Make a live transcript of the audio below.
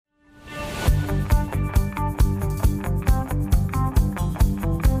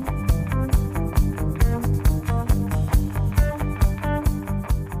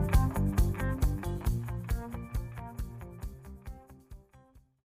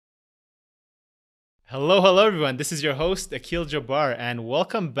Hello, everyone. This is your host, Akil Jabbar, and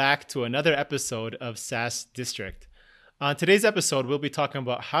welcome back to another episode of SaaS District. On today's episode, we'll be talking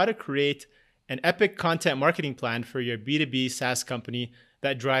about how to create an epic content marketing plan for your B2B SaaS company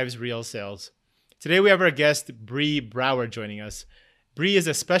that drives real sales. Today, we have our guest, Bree Brower, joining us. Bree is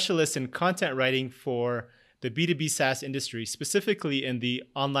a specialist in content writing for the B2B SaaS industry, specifically in the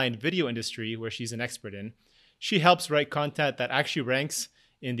online video industry, where she's an expert in. She helps write content that actually ranks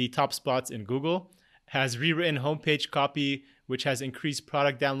in the top spots in Google, has rewritten homepage copy, which has increased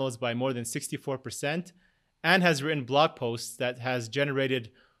product downloads by more than 64%, and has written blog posts that has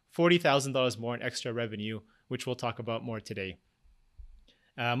generated $40,000 more in extra revenue, which we'll talk about more today.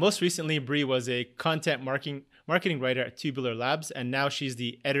 Most recently, Bree was a content marketing writer at Tubular Labs, and now she's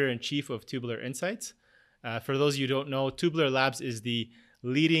the editor-in-chief of Tubular Insights. For those of you who don't know, Tubular Labs is the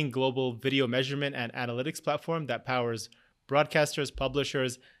leading global video measurement and analytics platform that powers broadcasters,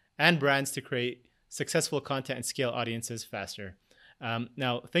 publishers, and brands to create successful content and scale audiences faster.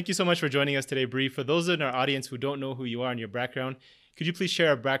 Now, thank you so much for joining us today, Bree. For those in our audience who don't know who you are and your background, could you please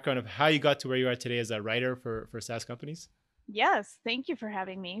share a background of how you got to where you are today as a writer for SaaS companies? Yes, thank you for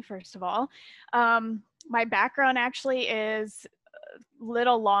having me, first of all. My background actually is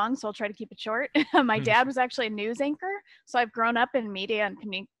little long, so I'll try to keep it short. My dad was actually a news anchor, so I've grown up in media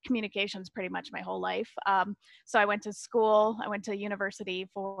and communications pretty much my whole life. So I went to school, I went to university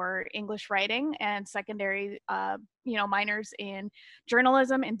for English writing and secondary, minors in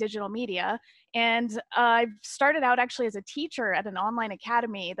journalism and digital media. And I started out actually as a teacher at an online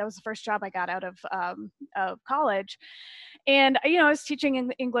academy. That was the first job I got out of college. And I was teaching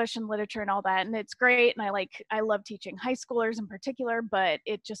in English and literature and all that, and it's great. And I love teaching high schoolers in particular, but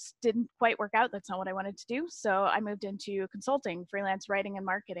it just didn't quite work out. That's not what I wanted to do. So I moved into consulting, freelance writing and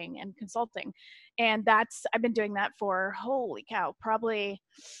marketing and consulting. And I've been doing that for, holy cow, probably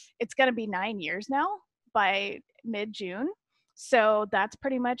it's going to be 9 years now by mid-June. So that's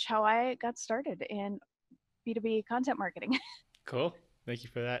pretty much how I got started in B2B content marketing. Cool. Thank you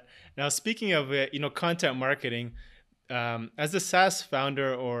for that. Now, speaking of content marketing, as a SaaS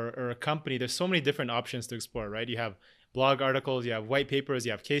founder or a company, there's so many different options to explore, right? You have blog articles, you have white papers,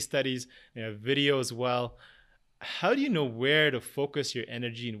 you have case studies, you have video as well. How do you know where to focus your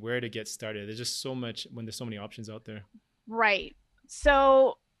energy and where to get started? There's just so much when there's so many options out there. Right.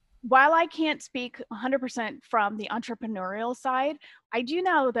 So while I can't speak 100% from the entrepreneurial side, I do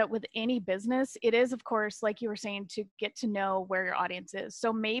know that with any business, it is, of course, like you were saying, to get to know where your audience is.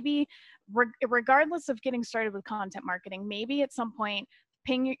 So maybe, regardless of getting started with content marketing, maybe at some point,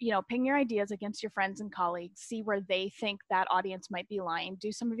 ping your ideas against your friends and colleagues, see where they think that audience might be lying,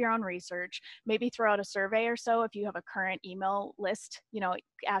 do some of your own research, maybe throw out a survey or so if you have a current email list,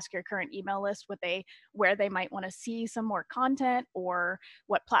 ask your current email list where they might want to see some more content or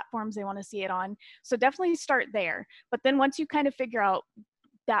what platforms they want to see it on. So definitely start there. But then once you kind of figure out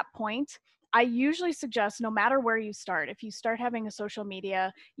that point, I usually suggest, no matter where you start, if you start having a social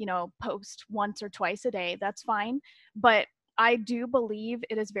media, post once or twice a day, that's fine. But I do believe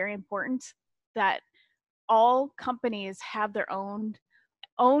it is very important that all companies have their owned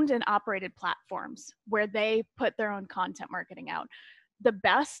and operated platforms where they put their own content marketing out. The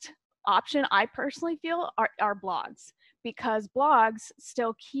best option, I personally feel, are blogs, because blogs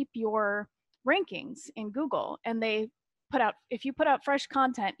still keep your rankings in Google, and if you put out fresh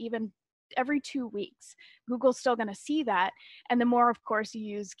content, even every 2 weeks, Google's still going to see that. And the more, of course, you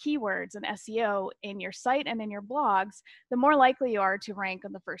use keywords and SEO in your site and in your blogs, the more likely you are to rank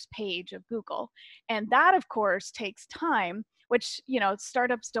on the first page of Google. And that, of course, takes time, which,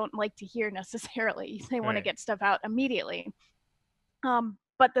 startups don't like to hear necessarily. They want to get stuff out immediately.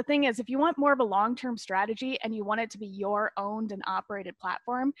 But the thing is, if you want more of a long-term strategy and you want it to be your owned and operated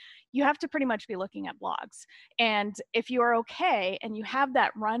platform, you have to pretty much be looking at blogs. And if you are okay and you have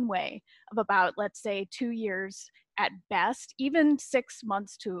that runway of about, let's say, 2 years at best, even 6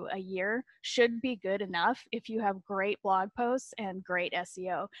 months to a year should be good enough if you have great blog posts and great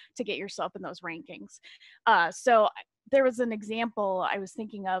SEO to get yourself in those rankings. So there was an example I was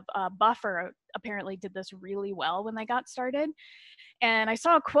thinking of. Buffer apparently did this really well when they got started. And I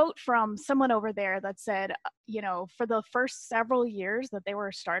saw a quote from someone over there that said, for the first several years that they were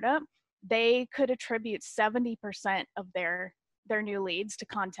a startup, they could attribute 70% of their new leads to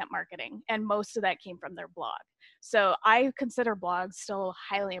content marketing. And most of that came from their blog. So I consider blogs still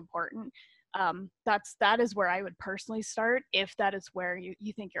highly important. That is where I would personally start if that is where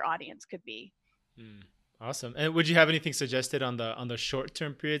you think your audience could be. Awesome. And would you have anything suggested on the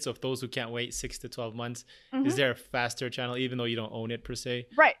short-term periods of those who can't wait 6 to 12 months? Mm-hmm. Is there a faster channel, even though you don't own it per se?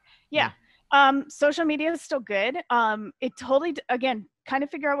 Right. Yeah. Social media is still good. It totally, again, kind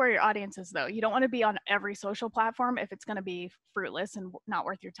of figure out where your audience is though. You don't want to be on every social platform if it's going to be fruitless and not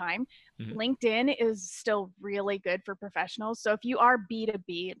worth your time. Hmm. LinkedIn is still really good for professionals. So if you are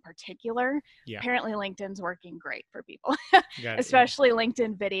B2B in particular, Yeah, apparently LinkedIn's working great for people, got it. Yeah. especially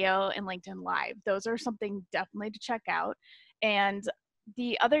LinkedIn video and LinkedIn Live. Those are something definitely to check out. And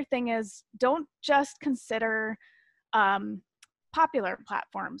the other thing is don't just consider um, popular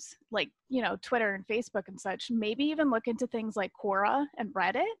platforms like Twitter and Facebook and such. Maybe even look into things like Quora and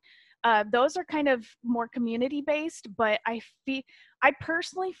Reddit. Those are kind of more community based, but I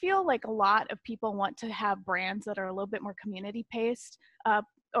personally feel like a lot of people want to have brands that are a little bit more community based,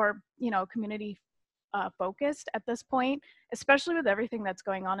 or community focused at this point, especially with everything that's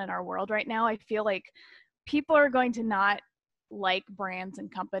going on in our world right now. I feel like people are going to not like brands and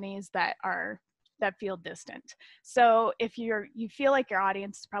companies that feel distant. So if you feel like your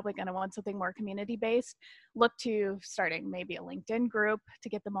audience is probably going to want something more community based, look to starting maybe a LinkedIn group to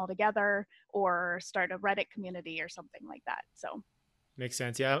get them all together, or start a Reddit community or something like that. So Makes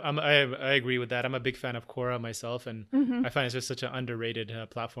sense. Yeah, I agree with that. I'm a big fan of Quora myself, and mm-hmm. I find it's just such an underrated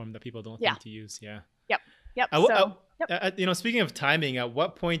platform that people don't Yeah. think to use. Yeah. Yep. I, So yep. speaking of timing, at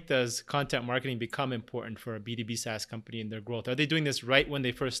what point does content marketing become important for a B2B SaaS company in their growth? Are they doing this right when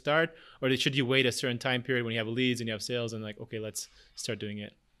they first start, or should you wait a certain time period when you have leads and you have sales and like, okay, let's start doing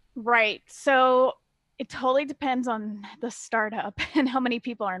it? Right. So it totally depends on the startup and how many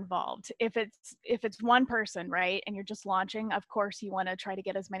people are involved. If it's one person, right, and you're just launching, of course you want to try to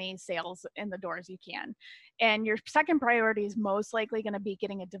get as many sales in the door as you can. And your second priority is most likely going to be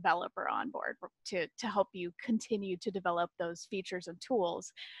getting a developer on board to help you continue to develop those features and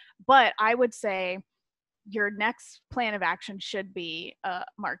tools. But I would say your next plan of action should be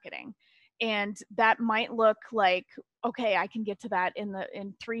marketing. And that might look like, okay, I can get to that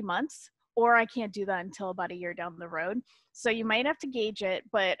in 3 months, or I can't do that until about a year down the road. So you might have to gauge it,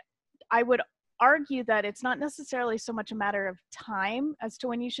 but I would argue that it's not necessarily so much a matter of time as to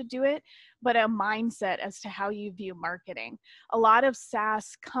when you should do it, but a mindset as to how you view marketing. A lot of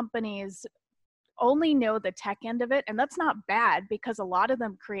SaaS companies only know the tech end of it, and that's not bad because a lot of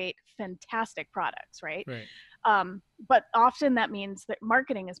them create fantastic products, right? Right. But often that means that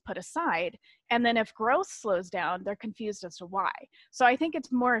marketing is put aside, and then if growth slows down, they're confused as to why. So I think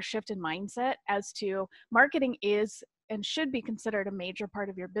it's more a shift in mindset as to marketing is and should be considered a major part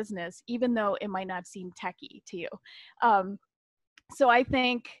of your business, even though it might not seem techy to you. So I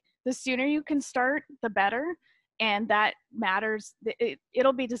think the sooner you can start, the better. And that matters.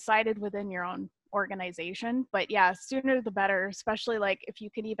 It'll be decided within your own organization. But yeah, sooner the better, especially like if you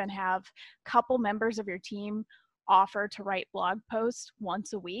can even have a couple members of your team offer to write blog posts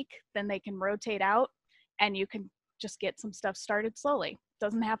once a week, then they can rotate out and you can just get some stuff started slowly.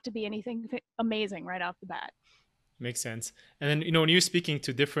 Doesn't have to be anything amazing right off the bat. Makes sense. And then, when you're speaking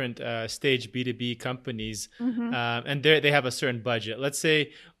to different stage B2B companies, Mm-hmm. and they have a certain budget, let's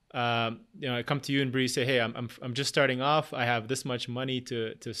say, I come to you and Bree say, hey, I'm just starting off. I have this much money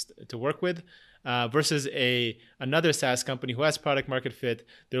to work with, versus another SaaS company who has product market fit.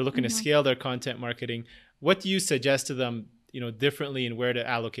 They're looking to Mm-hmm. scale their content marketing. What do you suggest to them, differently, and where to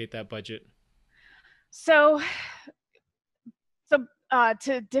allocate that budget? So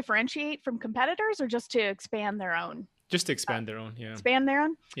to differentiate from competitors, or just to expand their own? Just to expand their own. Yeah. Expand their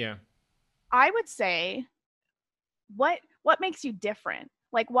own. Yeah. I would say, what makes you different?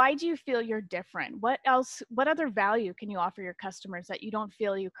 Like, why do you feel you're different? What other value can you offer your customers that you don't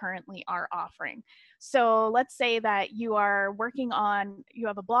feel you currently are offering? So let's say that you have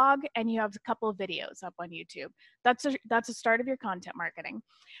a blog and you have a couple of videos up on YouTube. That's a start of your content marketing.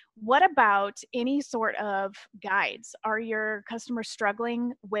 What about any sort of guides? Are your customers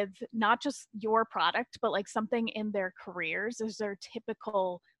struggling with not just your product, but like something in their careers? Is there a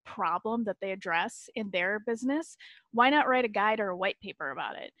typical problem that they address in their business? Why not write a guide or a white paper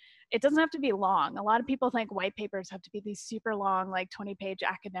about it? It doesn't have to be long. A lot of people think white papers have to be these super long, like 20-page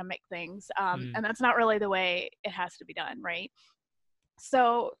academic things. Mm. And that's not really the way it has to be done, right?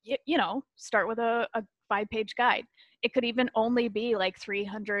 So, start with a 5-page guide. It could even only be like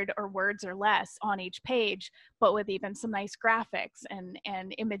 300 or words or less on each page, but with even some nice graphics and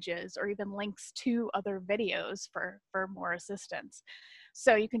images, or even links to other videos for more assistance.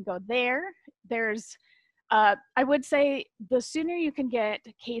 So you can go there. I would say the sooner you can get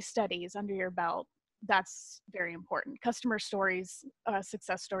case studies under your belt, that's very important. Customer stories,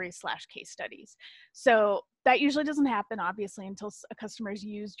 success stories / case studies. So that usually doesn't happen, obviously, until a customer's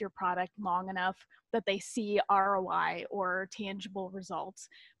used your product long enough that they see ROI or tangible results.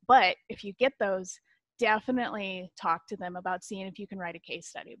 But if you get those, definitely talk to them about seeing if you can write a case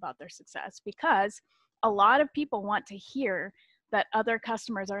study about their success, because a lot of people want to hear that other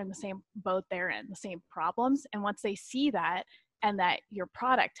customers are in the same boat they're in, the same problems. And once they see that and that your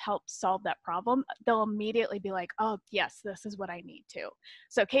product helps solve that problem, they'll immediately be like, oh, yes, this is what I need to.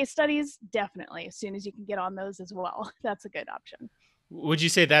 So case studies, definitely, as soon as you can get on those as well, that's a good option. Would you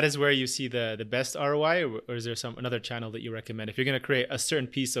say that is where you see the best ROI, or is there some another channel that you recommend if you're going to create a certain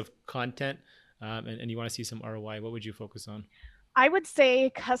piece of content, and you want to see some ROI? What would you focus on? I would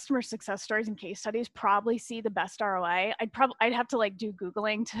say customer success stories and case studies probably see the best ROI. I'd have to like do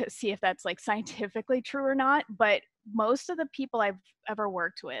Googling to see if that's like scientifically true or not. But most of the people I've ever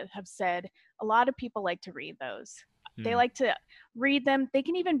worked with have said a lot of people like to read those. They Hmm. like to read them. They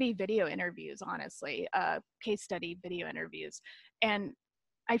can even be video interviews, honestly, case study video interviews. And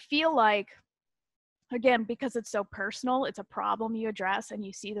I feel like, again, because it's so personal, it's a problem you address and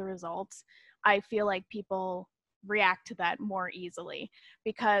you see the results. I feel like people react to that more easily,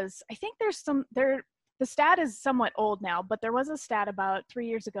 because I think the stat is somewhat old now, but there was a stat about 3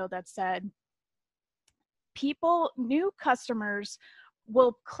 years ago that said new customers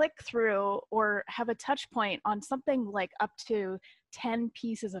will click through or have a touch point on something like up to 10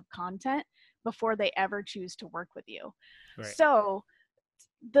 pieces of content before they ever choose to work with you. Right. So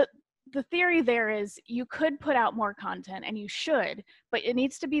the the theory there is you could put out more content, and you should, but it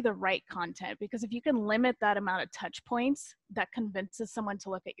needs to be the right content, because if you can limit that amount of touch points that convinces someone to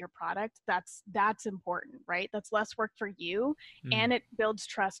look at your product, that's important, right? That's less work for you, Mm. and it builds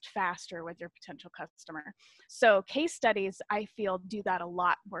trust faster with your potential customer. So case studies, I feel, do that a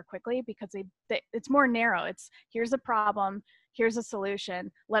lot more quickly, because it's more narrow. It's, here's a problem, here's a solution,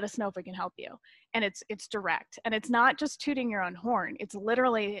 let us know if we can help you. And it's direct, and it's not just tooting your own horn. It's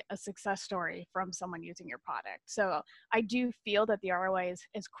literally a success story from someone using your product. So I do feel that the ROI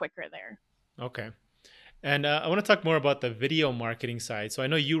is quicker there. Okay. And I want to talk more about the video marketing side. So I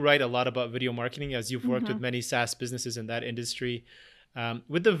know you write a lot about video marketing, as you've worked with Hmm. many SaaS businesses in that industry.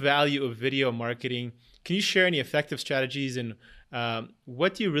 With the value of video marketing, can you share any effective strategies, and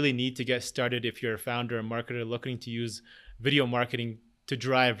what do you really need to get started if you're a founder or marketer looking to use video marketing to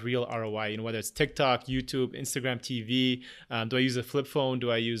drive real ROI? You know, whether it's TikTok, YouTube, Instagram TV. Do I use a flip phone?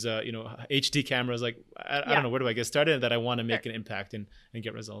 Do I use HD cameras? Like I don't Yeah, know, where do I get started that I want to sure. make an impact and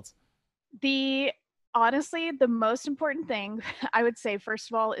get results? The Honestly, the most important thing I would say, first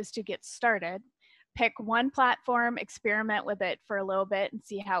of all, is to get started. Pick one platform, experiment with it for a little bit and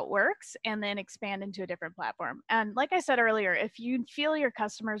see how it works, and then expand into a different platform. And like I said earlier, if you feel your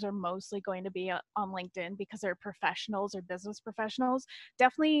customers are mostly going to be on LinkedIn because they're professionals or business professionals,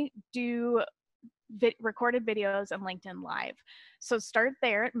 definitely do recorded videos and LinkedIn Live. So start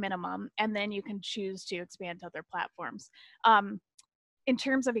there at minimum, and then you can choose to expand to other platforms. Um, in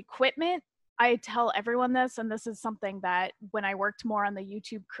terms of equipment, I tell everyone this, and this is something that when I worked more on the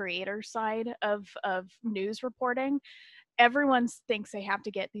YouTube creator side of news reporting, everyone thinks they have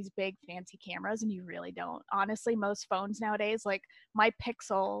to get these big fancy cameras, and you really don't. Honestly, most phones nowadays, like my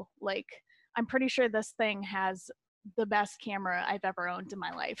Pixel, like I'm pretty sure this thing has the best camera I've ever owned in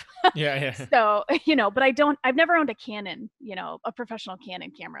my life. Yeah, yeah. So, but I've never owned a Canon, a professional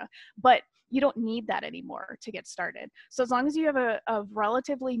Canon camera, but you don't need that anymore to get started. So as long as you have a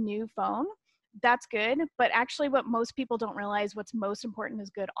relatively new phone, that's good. But actually, what most people don't realize, what's most important is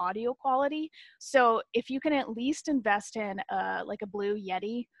good audio quality. So if you can at least invest in like a Blue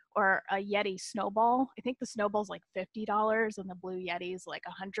Yeti or a Yeti Snowball, I think the Snowball's like $50 and the Blue Yeti is like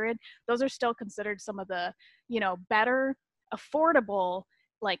 100. Those are still considered some of the, better, affordable,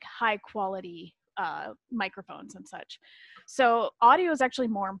 like high quality microphones and such. So audio is actually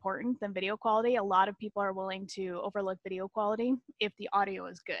more important than video quality. A lot of people are willing to overlook video quality if the audio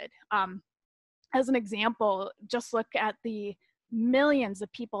is good. As an example, just look at the millions of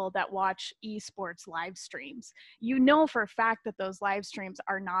people that watch esports live streams. You know for a fact that those live streams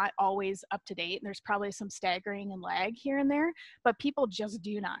are not always up to date. There's probably some staggering and lag here and there, but people just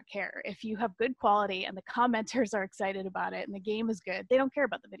do not care. If you have good quality and the commenters are excited about it and the game is good, they don't care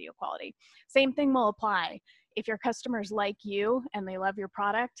about the video quality. Same thing will apply. If your customers like you and they love your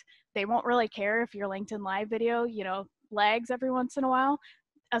product, they won't really care if your LinkedIn live video, lags every once in a while.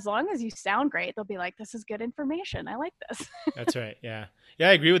 As long as you sound great, they'll be like, this is good information. I like this. That's right. Yeah. Yeah,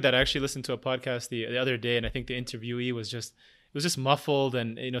 I agree with that. I actually listened to a podcast the other day, and I think the interviewee was just muffled,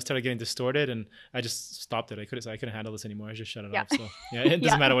 and started getting distorted, and I just stopped it. I couldn't handle this anymore. I just shut it Yeah. off. So yeah, it doesn't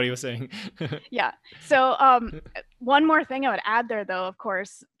Yeah. matter what he was saying. Yeah. So one more thing I would add there, though, of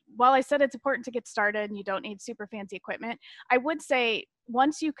course, while I said it's important to get started and you don't need super fancy equipment, I would say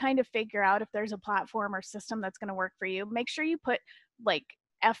once you kind of figure out if there's a platform or system that's going to work for you, make sure you put like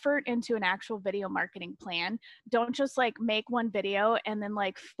effort into an actual video marketing plan. Don't just like make one video and then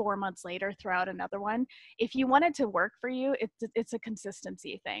like 4 months later throw out another one. If you want it to work for you, it's a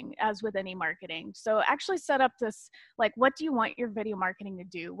consistency thing, as with any marketing. So actually set up this, like, what do you want your video marketing to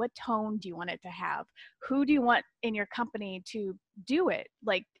do? What tone do you want it to have? Who do you want in your company to do it?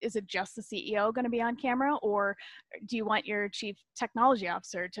 Like, is it just the CEO going to be on camera, or do you want your chief technology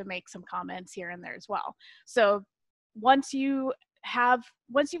officer to make some comments here and there as well? So once you've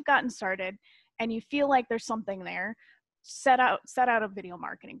gotten started and you feel like there's something there, set out a video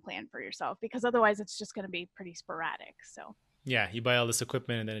marketing plan for yourself, because otherwise it's just going to be pretty sporadic. So Yeah, you buy all this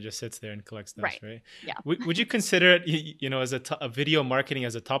equipment and then it just sits there and collects dust, right. right? Yeah. Would you consider it, as a video marketing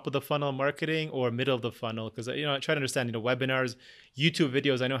as a top of the funnel marketing or middle of the funnel? Because, I try to understand, webinars, YouTube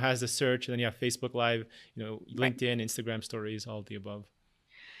videos, I know has the search, and then you have Facebook Live, Right. LinkedIn, Instagram stories, all of the above.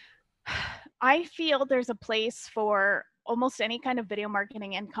 I feel there's a place for almost any kind of video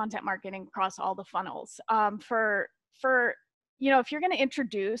marketing and content marketing across all the funnels. For if you're going to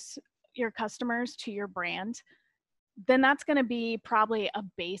introduce your customers to your brand, then that's going to be probably a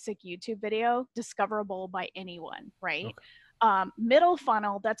basic YouTube video discoverable by anyone, right? Okay. Middle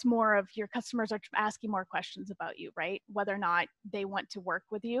funnel, that's more of your customers are asking more questions about you, right? Whether or not they want to work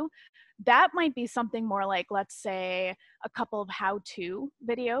with you. That might be something more like, let's say, a couple of how-to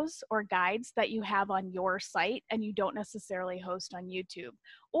videos or guides that you have on your site and you don't necessarily host on YouTube.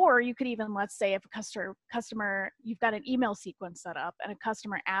 Or you could even, let's say, if a customer, you've got an email sequence set up and a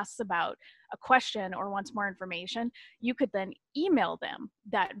customer asks about a question or wants more information, you could then email them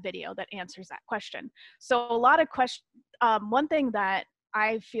that video that answers that question. So a lot of questions. One thing that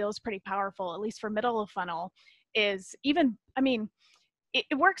I feel is pretty powerful, at least for middle of funnel, is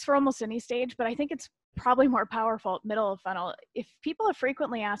it works for almost any stage, but I think it's probably more powerful at middle of funnel. If people have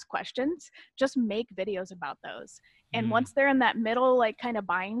frequently asked questions, just make videos about those. And Mm. once they're in that middle, like kind of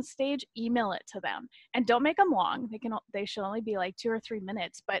buying stage, email it to them. And don't make them long. They should only be like 2 or 3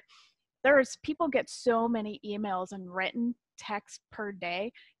 minutes. But people get so many emails and written text per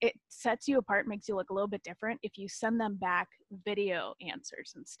day. It sets you apart, makes you look a little bit different if you send them back video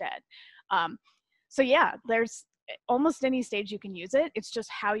answers instead. So yeah, there's almost any stage you can use it. It's just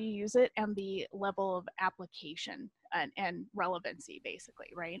how you use it and the level of application and relevancy, basically,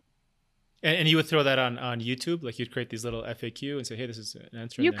 right? And you would throw that on YouTube, like you'd create these little FAQ and say, hey, this is an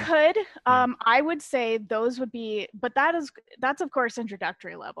answer. You And then, could. yeah. I would say those would be, but that's of course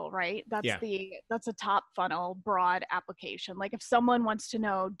introductory level, right? That's Yeah. a top funnel, broad application. Like if someone wants to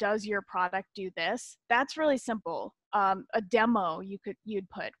know, does your product do this? That's really simple. A demo you'd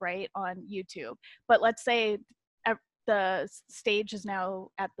put right on YouTube. But let's say the stage is now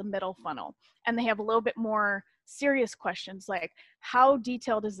at the middle funnel and they have a little bit more serious questions like, how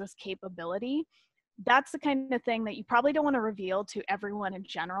detailed is this capability? That's the kind of thing that you probably don't want to reveal to everyone in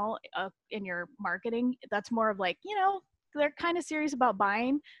general in your marketing. That's more of like, they're kind of serious about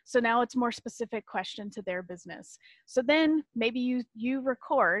buying. So now it's more specific question to their business. So then maybe you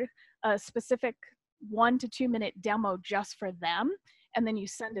record a specific 1 to 2 minute demo just for them, and then you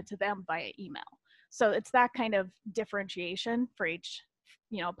send it to them via email. So it's that kind of differentiation for each,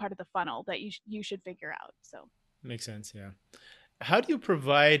 part of the funnel that you should figure out. So Makes sense. Yeah. How do you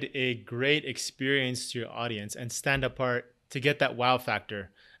provide a great experience to your audience and stand apart to get that wow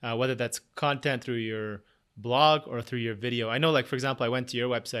factor, whether that's content through your blog or through your video? I know, like, for example, I went to your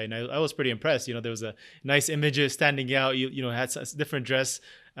website and I was pretty impressed. There was a nice images standing out. You had a different dress,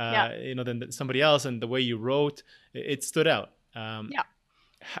 yeah. than somebody else, and the way you wrote, it stood out. Yeah.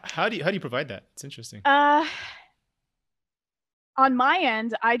 How do you provide that? It's interesting. On my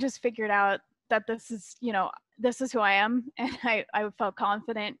end, I just figured out that this is who I am. And I felt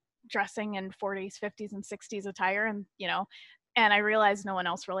confident dressing in 40s, 50s, and 60s attire. And I realized no one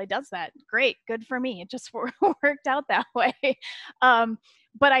else really does that. Great. Good for me. It just worked out that way.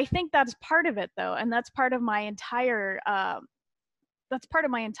 But I think that's part of it though. And that's part of my entire,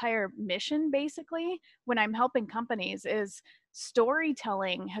 mission, basically, when I'm helping companies, is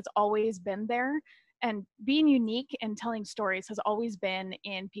storytelling has always been there, and being unique and telling stories has always been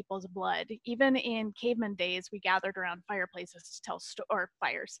in people's blood. Even in caveman days, we gathered around fireplaces to tell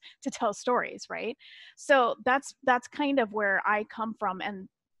fires to tell stories, right? So that's kind of where I come from. And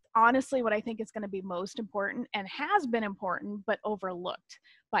honestly, what I think is going to be most important and has been important but overlooked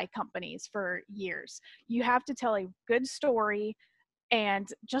by companies for years, you have to tell a good story and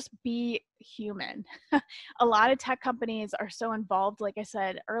just be human. A lot of tech companies are so involved, like I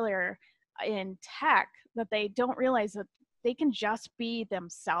said earlier, in tech, that they don't realize that they can just be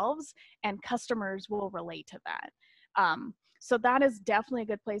themselves and customers will relate to that. So that is definitely a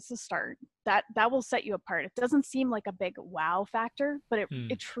good place to start. That will set you apart. It doesn't seem like a big wow factor, but Hmm.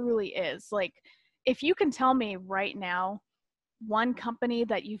 it truly is. Like, if you can tell me right now one company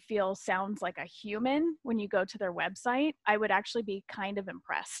that you feel sounds like a human when you go to their website, I would actually be kind of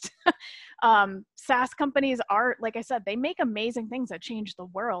impressed. SaaS companies are, like I said, they make amazing things that change the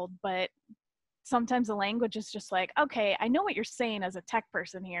world, but sometimes the language is just like, okay, I know what you're saying as a tech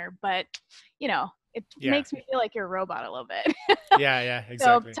person here, but it Yeah. makes me feel like you're a robot a little bit. Yeah. Yeah.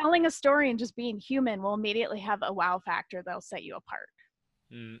 So Exactly. telling a story and just being human will immediately have a wow factor that'll set you apart.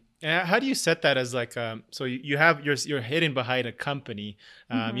 Mm. And how do you set that as like so you have you're hidden behind a company.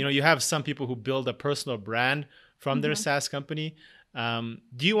 Hmm. You have some people who build a personal brand from their Hmm. SaaS company.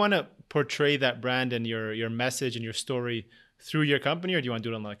 Do you want to portray that brand and your message and your story through your company, or do you want to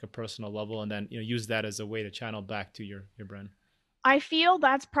do it on like a personal level and then use that as a way to channel back to your brand? I feel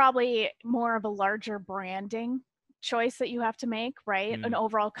that's probably more of a larger branding choice that you have to make, right? An Mm.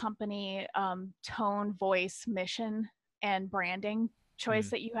 overall company tone, voice, mission, and branding choice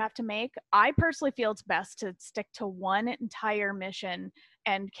Mm. that you have to make. I personally feel it's best to stick to one entire mission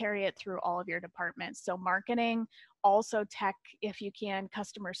and carry it through all of your departments. So, marketing, also tech, if you can,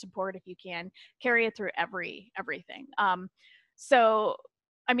 customer support, if you can, carry it through everything. So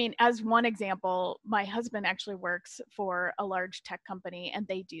I mean, as one example, my husband actually works for a large tech company and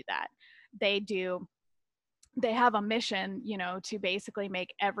they do that. They do they have a mission, to basically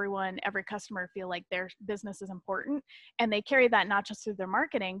make every customer feel like their business is important. And they carry that not just through their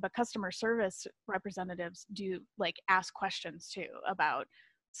marketing, but customer service representatives do like ask questions too about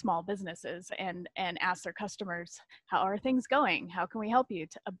small businesses and ask their customers, how are things going? How can we help you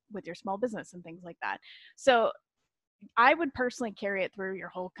with your small business and things like that? So I would personally carry it through your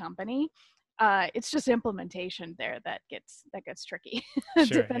whole company. It's just implementation there that gets tricky, Sure.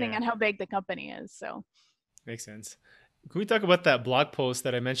 depending Yeah. on how big the company is. So, Makes sense. Can we talk about that blog post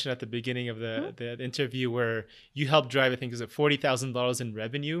that I mentioned at the beginning of mhm. the interview where you helped drive, I think, is it $40,000 in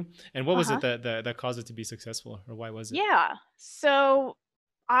revenue? And what was it Uh-huh. that caused it to be successful, or why was it? Yeah. So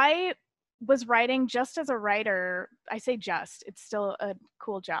I was writing just as a writer. I say just, it's still a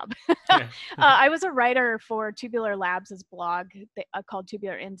cool job. Yeah. I was a writer for Tubular Labs' blog called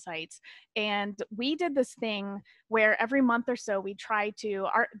Tubular Insights. And we did this thing where every month or so we try to,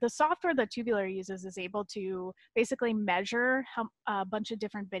 the software that Tubular uses is able to basically measure a bunch of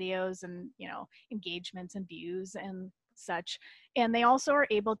different videos and, engagements and views and such. And they also are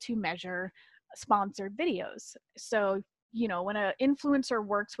able to measure sponsored videos. So when an influencer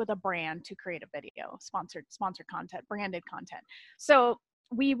works with a brand to create a video, sponsored content, branded content. So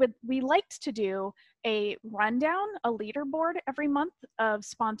we liked to do a rundown, a leaderboard every month of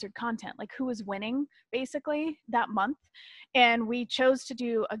sponsored content, like who was winning basically that month. And we chose to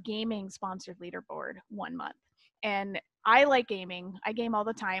do a gaming sponsored leaderboard one month. And I like gaming. I game all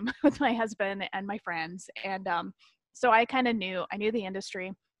the time with my husband and my friends. And so I knew the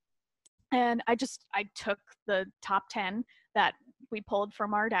industry, and I took the top 10 that we pulled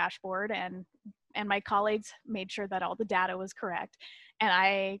from our dashboard, and my colleagues made sure that all the data was correct, and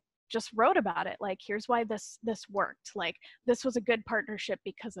I just wrote about it, like, here's why this worked, like, this was a good partnership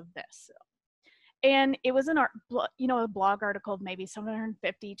because of this. And it was a blog article of maybe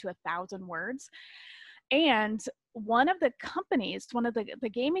 750 to 1,000 words. And one of the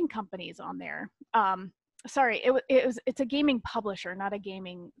gaming companies on there, sorry, it's a gaming publisher, not a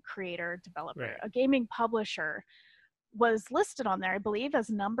gaming creator developer. Right. A gaming publisher was listed on there, I believe, as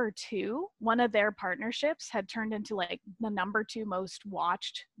number two. One of their partnerships had turned into like the number two most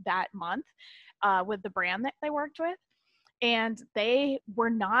watched that month, with the brand that they worked with. And they were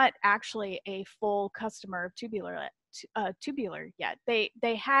not actually a full customer of Tubular yet.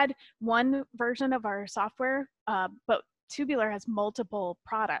 They had one version of our software, but Tubular has multiple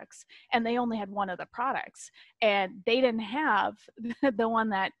products, and they only had one of the products, and they didn't have the one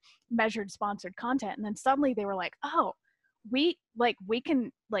that measured sponsored content. And then suddenly they were like, oh, we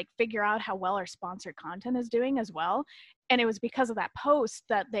can like figure out how well our sponsored content is doing as well. And it was because of that post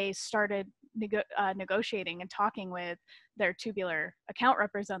that they started negotiating and talking with their Tubular account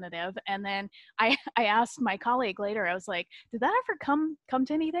representative. And then I asked my colleague later, I was like, did that ever come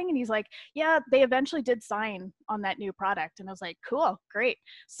to anything? And he's like, yeah, they eventually did sign on that new product. And I was like, cool, great.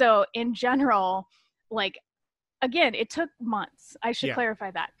 So in general, like, again, it took months. I should Yeah. clarify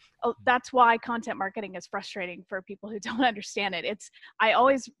that. Oh, that's why content marketing is frustrating for people who don't understand it. I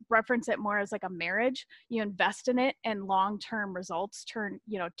always reference it more as like a marriage. You invest in it and long-term results turn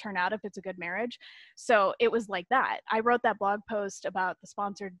out if it's a good marriage. So it was like that. I wrote that blog post about the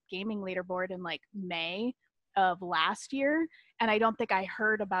sponsored gaming leaderboard in like May of last year. And I don't think I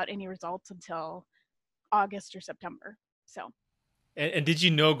heard about any results until August or September. So And did you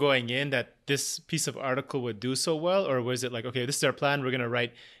know going in that this piece of article would do so well? Or was it like, okay, this is our plan, we're going to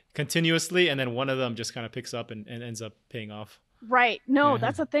write continuously, and then one of them just kind of picks up and ends up paying off? right. No, Yeah.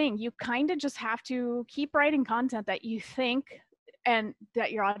 that's the thing. You kind of just have to keep writing content that you think and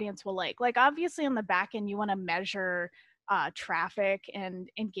that your audience will like. Like, obviously, on the back end, you want to measure traffic and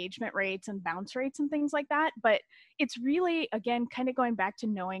engagement rates and bounce rates and things like that. But it's really, again, kind of going back to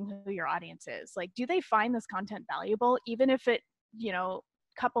knowing who your audience is. Like, do they find this content valuable, even if it, you know,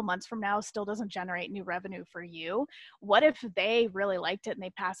 couple months from now still doesn't generate new revenue for you? What if they really liked it and they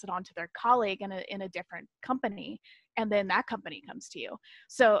pass it on to their colleague in a different company, and then that company comes to you?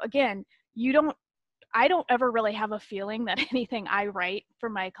 So again, you don't I don't ever really have a feeling that anything I write for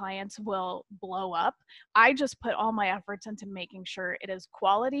my clients will blow up. I just put all my efforts into making sure it is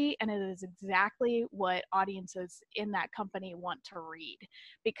quality and it is exactly what audiences in that company want to read,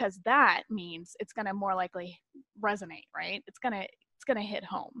 because that means it's going to more likely resonate, right? It's going to hit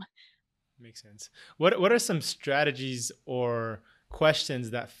home. Makes sense. What are some strategies or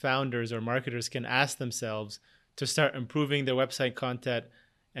questions that founders or marketers can ask themselves to start improving their website content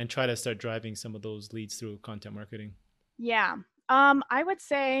and try to start driving some of those leads through content marketing? Yeah. I would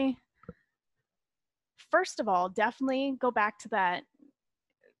say, first of all, definitely go back to that.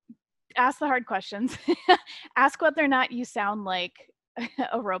 Ask the hard questions. Ask whether or not you sound like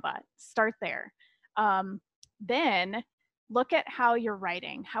a robot. Start there. Then look at how you're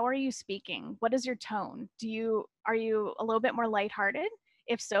writing. How are you speaking? What is your tone? Are you a little bit more lighthearted?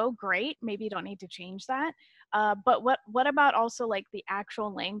 If so, great. Maybe you don't need to change that. But what about also like the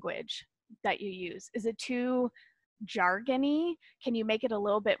actual language that you use? Is it too jargony? Can you make it a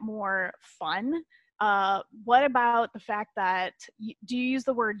little bit more fun? What about the fact that do you use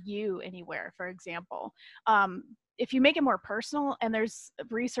the word you anywhere, for example? If you make it more personal, and there's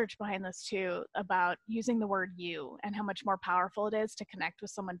research behind this too about using the word you and how much more powerful it is to connect with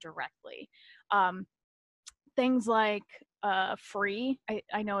someone directly. Um, Things like free,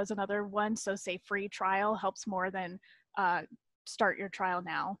 I know is another one. So say free trial helps more than uh, start your trial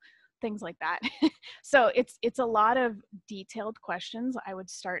now, things like that. So it's a lot of detailed questions I would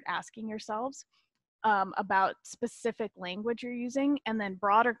start asking yourselves about specific language you're using, and then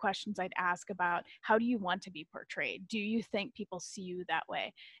broader questions I'd ask about how do you want to be portrayed? Do you think people see you that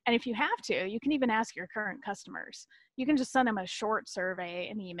way? And if you have to, you can even ask your current customers. You can just send them a short survey,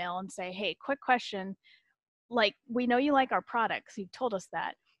 an email, and say, hey, quick question. Like, we know you like our products. You've told us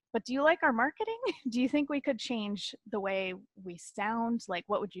that. But do you like our marketing? Do you think we could change the way we sound? Like,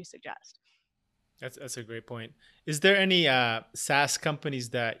 what would you suggest? That's a great point. Is there any SaaS companies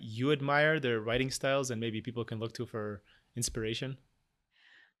that you admire their writing styles and maybe people can look to for inspiration?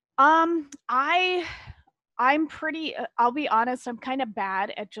 I I'm pretty, I'll be honest, I'm kind of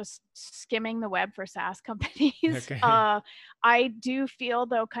bad at just skimming the web for SaaS companies. Okay. I do feel,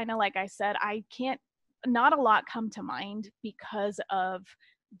 though, kind of like I said, I can't, not a lot come to mind because of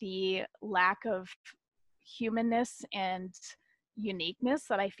the lack of humanness and uniqueness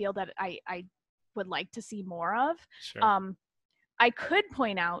that I feel that I would like to see more of. Sure. Um, I could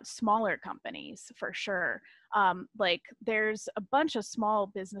point out smaller companies for sure. Like, there's a bunch of small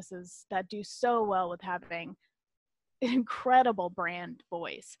businesses that do so well with having an incredible brand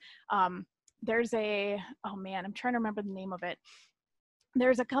voice. There's oh man, I'm trying to remember the name of it.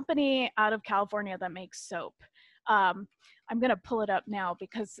 There's a company out of California that makes soap. Um, I'm gonna pull it up now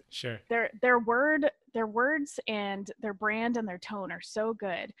because Sure. their words and their brand and their tone are so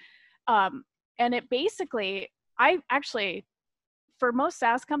good. Um, and it basically, I actually, for most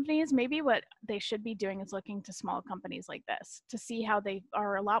SaaS companies, maybe what they should be doing is looking to small companies like this to see how they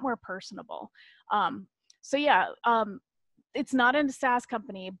are a lot more personable. So yeah, it's not a SaaS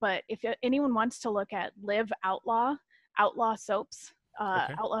company, but if anyone wants to look at Live Outlaw, Outlaw Soaps,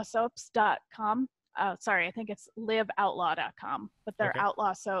 Okay. outlawsoaps.com. Sorry, I think it's liveoutlaw.com, but they're Okay.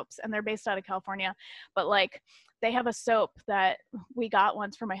 Outlaw Soaps and they're based out of California. But like, they have a soap that we got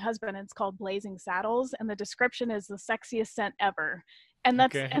once for my husband, and it's called Blazing Saddles, and the description is the sexiest scent ever. And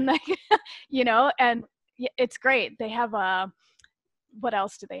that's, Okay. and like, and it's great. They have what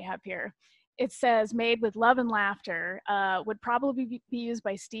else do they have here? It says made with love and laughter, would probably be used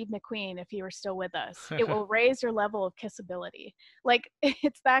by Steve McQueen if he were still with us. It will raise your level of kissability. Like,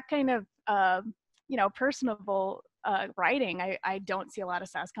 it's that kind of, personable writing. I don't see a lot of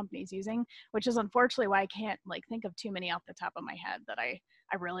SaaS companies using, which is unfortunately why I can't like think of too many off the top of my head that I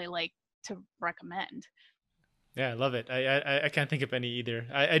really like to recommend. Yeah, I love it. I can't think of any either.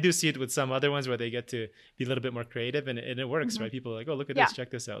 I do see it with some other ones where they get to be a little bit more creative and it works, Hmm. right? People are like, oh, look at Yeah. this, check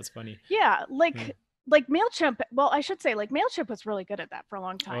this out. It's funny. Yeah, Yeah. like MailChimp, well, I should say, like, MailChimp was really good at that for a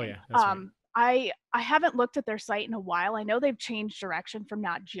long Oh time. yeah, that's right. I haven't looked at their site in a while. I know they've changed direction from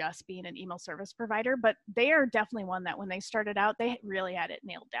not just being an email service provider, but they are definitely one that when they started out, they really had it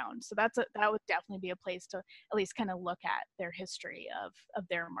nailed down. So that would definitely be a place to at least kind of look at their history of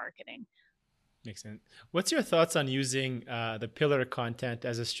their marketing. Makes sense. What's your thoughts on using the pillar content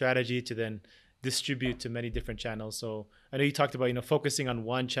as a strategy to then distribute to many different channels? So I know you talked about, focusing on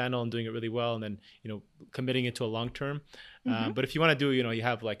one channel and doing it really well, and then, committing it to a long term. Mm-hmm. But if you want to do, you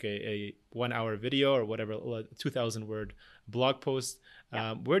have like a 1 hour video or whatever, 2,000 word blog post.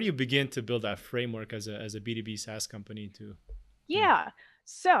 Yeah. Where do you begin to build that framework as a B2B SaaS company to? Yeah.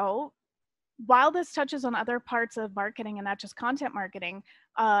 So while this touches on other parts of marketing and not just content marketing,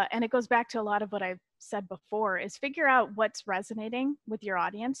 and it goes back to a lot of what I've said before, is figure out what's resonating with your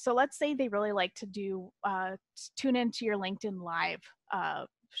audience. So let's say they really like to do tune into your LinkedIn Live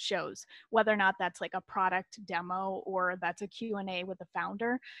shows, whether or not that's like a product demo or that's a Q&A with the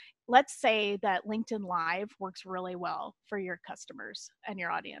founder. Let's say that LinkedIn Live works really well for your customers and your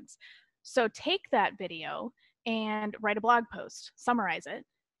audience. So take that video and write a blog post, summarize it,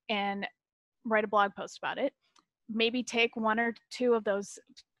 and write a blog post about it. Maybe take one or two of those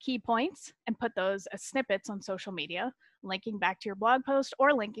key points and put those as snippets on social media, linking back to your blog post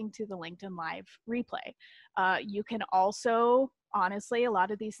or linking to the LinkedIn Live replay. You can also, honestly, a lot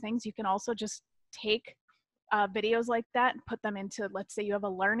of these things, you can also just take videos like that and put them into, let's say you have a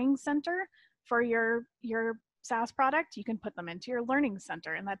learning center for your SaaS product, you can put them into your learning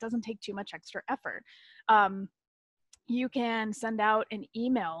center, and that doesn't take too much extra effort. You can send out an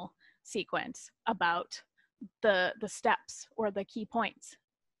email sequence about the steps or the key points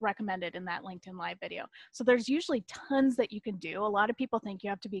recommended in that LinkedIn Live video. So there's usually tons that you can do. A lot of people think you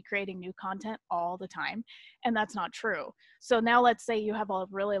have to be creating new content all the time, and that's not true. So now let's say you have a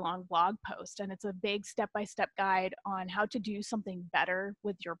really long blog post and it's a big step-by-step guide on how to do something better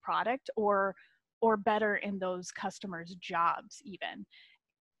with your product or better in those customers' jobs even.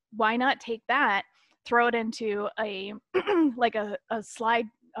 Why not take that, throw it into a like a slide,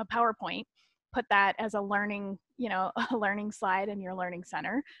 a PowerPoint, put that as a learning, a learning slide in your learning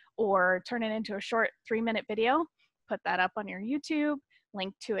center, or turn it into a short 3-minute video, put that up on your YouTube,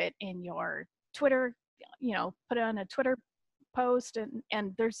 link to it in your Twitter, put it on a Twitter post,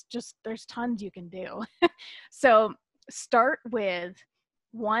 and there's tons you can do. So start with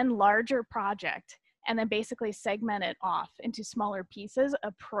one larger project and then basically segment it off into smaller pieces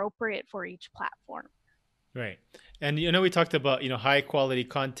appropriate for each platform. Right. And we talked about, high quality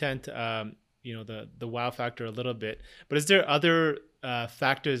content, the wow factor a little bit, but is there other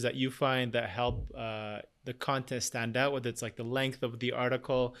factors that you find that help the content stand out, whether it's like the length of the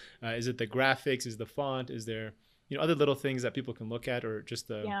article, is it the graphics, is the font, is there, other little things that people can look at, or just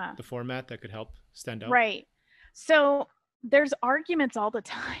the format that could help stand out? Right. So there's arguments all the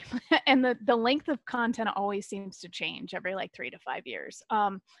time and the length of content always seems to change every like 3 to 5 years.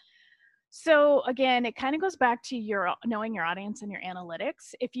 So again, it kind of goes back to your knowing your audience and your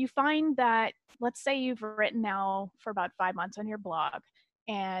analytics. If you find that, let's say you've written now for about 5 months on your blog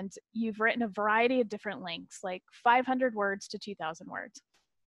and you've written a variety of different links, like 500 words to 2,000 words.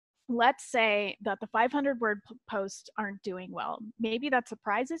 Let's say that the 500 word posts aren't doing well. Maybe that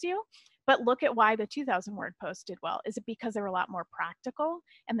surprises you, but look at why the 2,000 word post did well. Is it because they were a lot more practical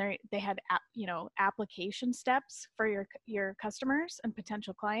and they had application steps for your customers and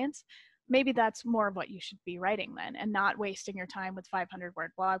potential clients? Maybe that's more of what you should be writing then, and not wasting your time with 500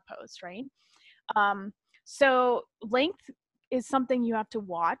 word blog posts, right? So length is something you have to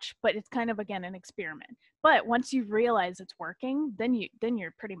watch, but it's kind of, again, an experiment. But once you realize it's working, then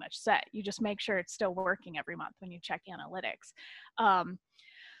you're pretty much set. You just make sure it's still working every month when you check analytics.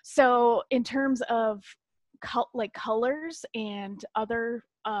 So in terms of like colors and other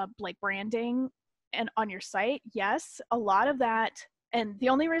like branding and on your site, yes, a lot of that. And the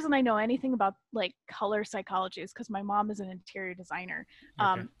only reason I know anything about like color psychology is because my mom is an interior designer.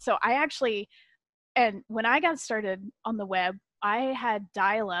 Okay. So I actually, and when I got started on the web, I had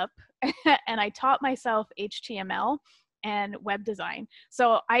dial-up and I taught myself HTML and web design.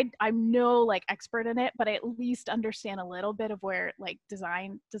 So I'm no like expert in it, but I at least understand a little bit of where like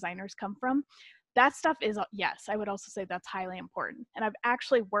designers come from. That stuff is, yes, I would also say that's highly important. And I've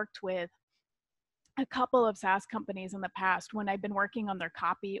actually worked with a couple of SaaS companies in the past when I've been working on their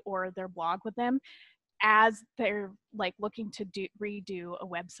copy or their blog with them as they're like looking to redo a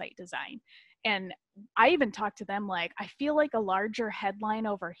website design. And I even talk to them like, I feel like a larger headline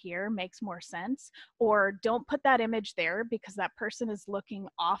over here makes more sense, or don't put that image there because that person is looking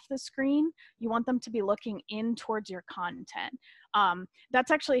off the screen. You want them to be looking in towards your content.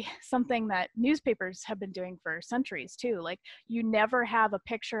 That's actually something that newspapers have been doing for centuries too. Like, you never have a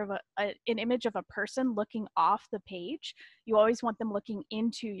picture of an image of a person looking off the page. You always want them looking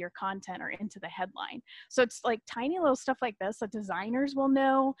into your content or into the headline. So it's like tiny little stuff like this that designers will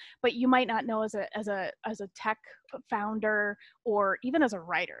know, but you might not know as a tech founder or even as a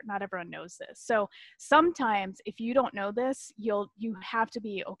writer. Not everyone knows this. So sometimes if you don't know this, you have to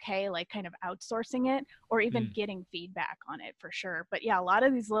be okay, like kind of outsourcing it or even getting feedback on it for sure. But yeah, a lot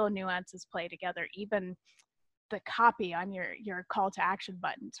of these little nuances play together. Even the copy on your call to action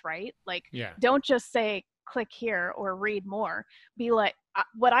buttons, right? Like, Yeah. don't just say click here or read more. Be like,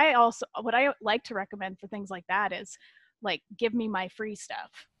 what I like to recommend for things like that is like, give me my free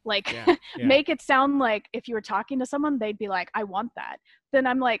stuff. Like, Yeah. Yeah. make it sound like if you were talking to someone, they'd be like, I want that. Then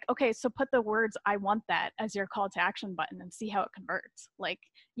I'm like, okay, so put the words I want that as your call to action button and see how it converts. Like,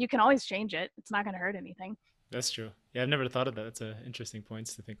 you can always change it. It's not going to hurt anything. That's true. Yeah, I've never thought of that. That's an interesting point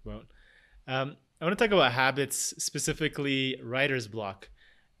to think about. I want to talk about habits, specifically writer's block.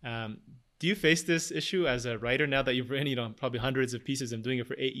 Um, do you face this issue as a writer now that you've written, probably hundreds of pieces and doing it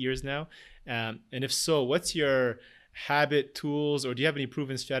for 8 years now? And if so, what's your habit tools, or do you have any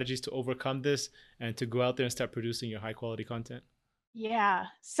proven strategies to overcome this and to go out there and start producing your high quality content? Yeah.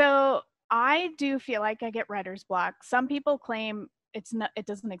 So I do feel like I get writer's block. Some people claim it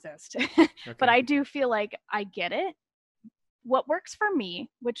doesn't exist. But Okay. I do feel like I get it. What works for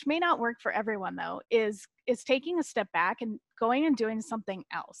me, which may not work for everyone though, is taking a step back and going and doing something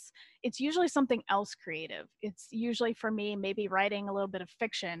else. It's usually something else creative. It's usually, for me, maybe writing a little bit of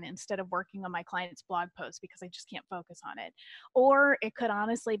fiction instead of working on my client's blog post because I just can't focus on it. Or it could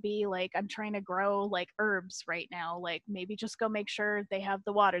honestly be like, I'm trying to grow like herbs right now, like maybe just go make sure they have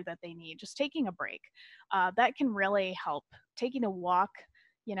the water that they need, just taking a break. That can really help. Taking a walk,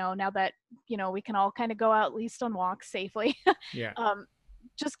 now that we can all kind of go out at least on walks safely. Yeah. um,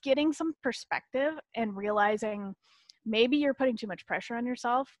 just getting some perspective and realizing maybe you're putting too much pressure on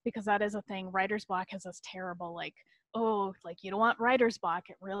yourself, because that is a thing. Writer's block has this terrible, like, oh, like, you don't want writer's block,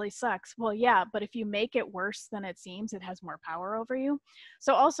 it really sucks. Well, yeah, but if you make it worse than it seems, it has more power over you.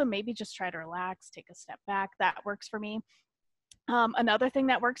 So also maybe just try to relax, take a step back. That works for me. Another thing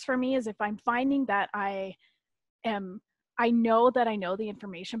that works for me is if I'm finding that am I know that I know the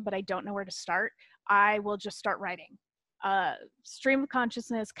information, but I don't know where to start, I will just start writing. Stream of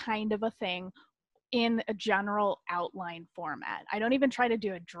consciousness kind of a thing in a general outline format. I don't even try to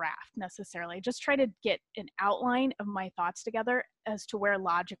do a draft necessarily. I just try to get an outline of my thoughts together as to where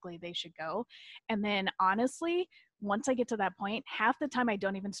logically they should go. And then honestly, once I get to that point, half the time I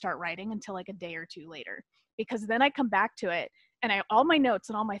don't even start writing until like a day or two later, because then I come back to it and all my notes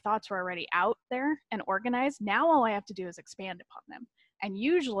and all my thoughts were already out there and organized. Now all I have to do is expand upon them. And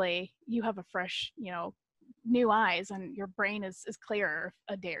usually you have a fresh, new eyes, and your brain is clearer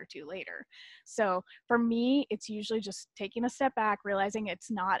a day or two later. So for me, it's usually just taking a step back, realizing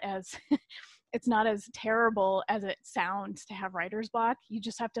it's not as it's not as terrible as it sounds to have writer's block. You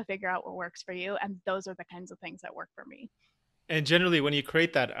just have to figure out what works for you, and those are the kinds of things that work for me. And generally, when you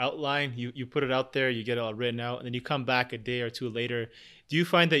create that outline, you put it out there, you get it all written out, and then you come back a day or two later. Do you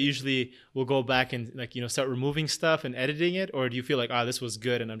find that usually we'll go back and start removing stuff and editing it, or do you feel like, this was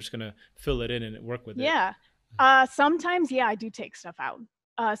good and I'm just gonna fill it in and work with it? Yeah. Sometimes, yeah, I do take stuff out.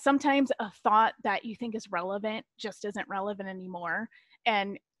 Sometimes a thought that you think is relevant just isn't relevant anymore.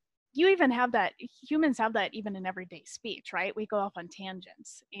 And you even have that, humans have that even in everyday speech, right? We go off on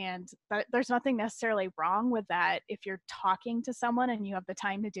tangents, and there's nothing necessarily wrong with that if you're talking to someone and you have the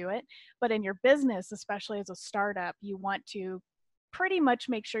time to do it. But in your business, especially as a startup, you want to pretty much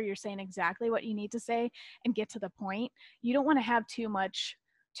make sure you're saying exactly what you need to say and get to the point. You don't want to have too much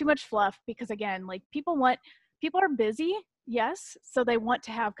fluff, because again, like, people are busy, yes, so they want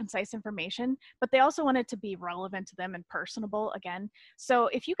to have concise information, but they also want it to be relevant to them and personable again. So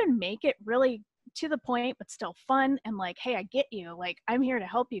if you can make it really to the point but still fun and like, hey, I get you, like, I'm here to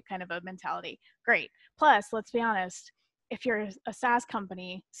help you kind of a mentality, great. Plus, let's be honest, if you're a SaaS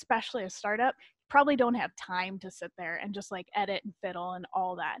company, especially a startup, probably don't have time to sit there and just like edit and fiddle and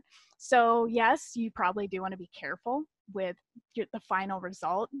all that. So yes, you probably do want to be careful with the final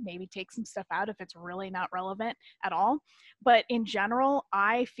result. Maybe take some stuff out if it's really not relevant at all. But in general,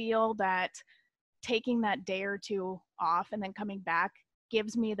 I feel that taking that day or two off and then coming back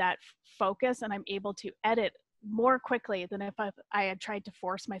gives me that focus, and I'm able to edit more quickly than if I had tried to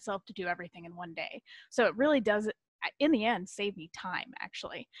force myself to do everything in one day. So it really does, in the end, save me time,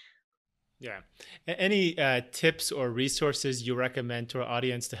 actually. Yeah. Any tips or resources you recommend to our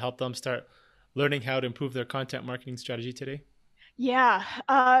audience to help them start learning how to improve their content marketing strategy today? Yeah,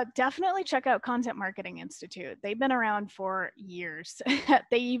 definitely check out Content Marketing Institute. They've been around for years.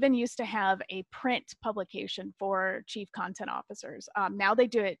 They even used to have a print publication for chief content officers. Now they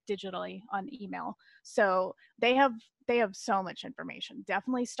do it digitally on email. So they have so much information.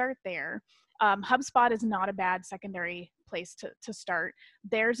 Definitely start there. HubSpot is not a bad secondary place to start.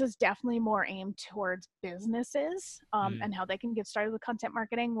 Theirs is definitely more aimed towards businesses Mm. and how they can get started with content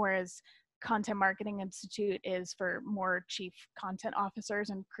marketing, whereas Content Marketing Institute is for more chief content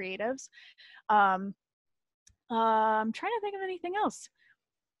officers and creatives. Um, I'm trying to think of anything else.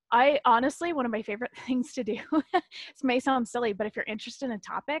 I honestly, one of my favorite things to do, this may sound silly, but if you're interested in a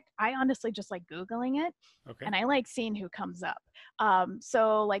topic, I honestly just like Googling it Okay. and I like seeing who comes up.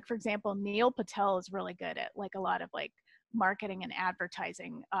 So like, for example, Neil Patel is really good at like a lot of like marketing and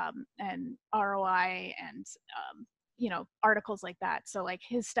advertising and ROI and, articles like that. So like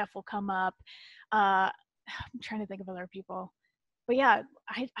his stuff will come up. I'm trying to think of other people, but yeah,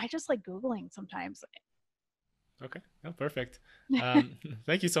 I just like Googling sometimes. Okay. Oh, perfect.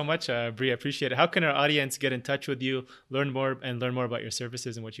 Thank you so much, Brie. I appreciate it. How can our audience get in touch with you, learn more about your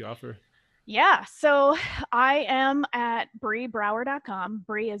services and what you offer? Yeah, so I am at breebrouwer.com.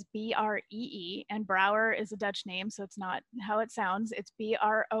 Bree is Bree, and Brouwer is a Dutch name, so it's not how it sounds. It's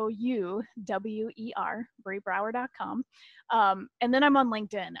Brouwer, breebrouwer.com. And then I'm on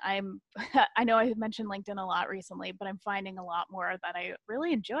LinkedIn. I know I mentioned LinkedIn a lot recently, but I'm finding a lot more that I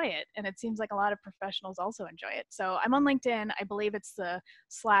really enjoy it, and it seems like a lot of professionals also enjoy it. So I'm on LinkedIn. I believe it's the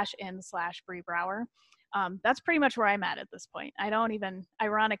 /in/Bree Brouwer. That's pretty much where I'm at this point. I don't even,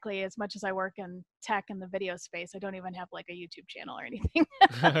 ironically, as much as I work in tech and the video space, I don't even have like a YouTube channel or anything.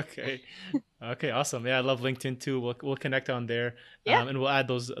 Okay. Okay. Awesome. Yeah, I love LinkedIn too. We'll connect on there, Yeah. and we'll add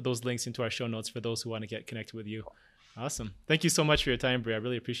those links into our show notes for those who want to get connected with you. Awesome. Thank you so much for your time, Brie. I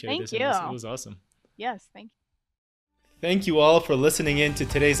really appreciated Thank this. you. It was awesome. Yes. Thank you. Thank you all for listening in to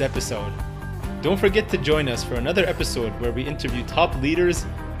today's episode. Don't forget to join us for another episode where we interview top leaders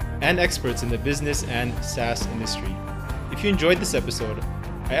and experts in the business and SaaS industry. If you enjoyed this episode,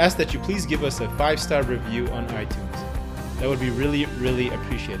 I ask that you please give us a 5-star review on iTunes. That would be really, really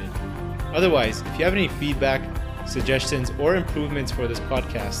appreciated. Otherwise, if you have any feedback, suggestions, or improvements for this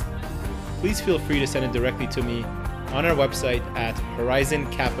podcast, please feel free to send it directly to me on our website at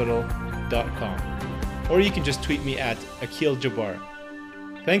horizoncapital.com, or you can just tweet me at Akil Jabbar.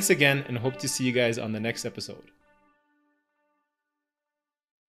 Thanks again, and hope to see you guys on the next episode.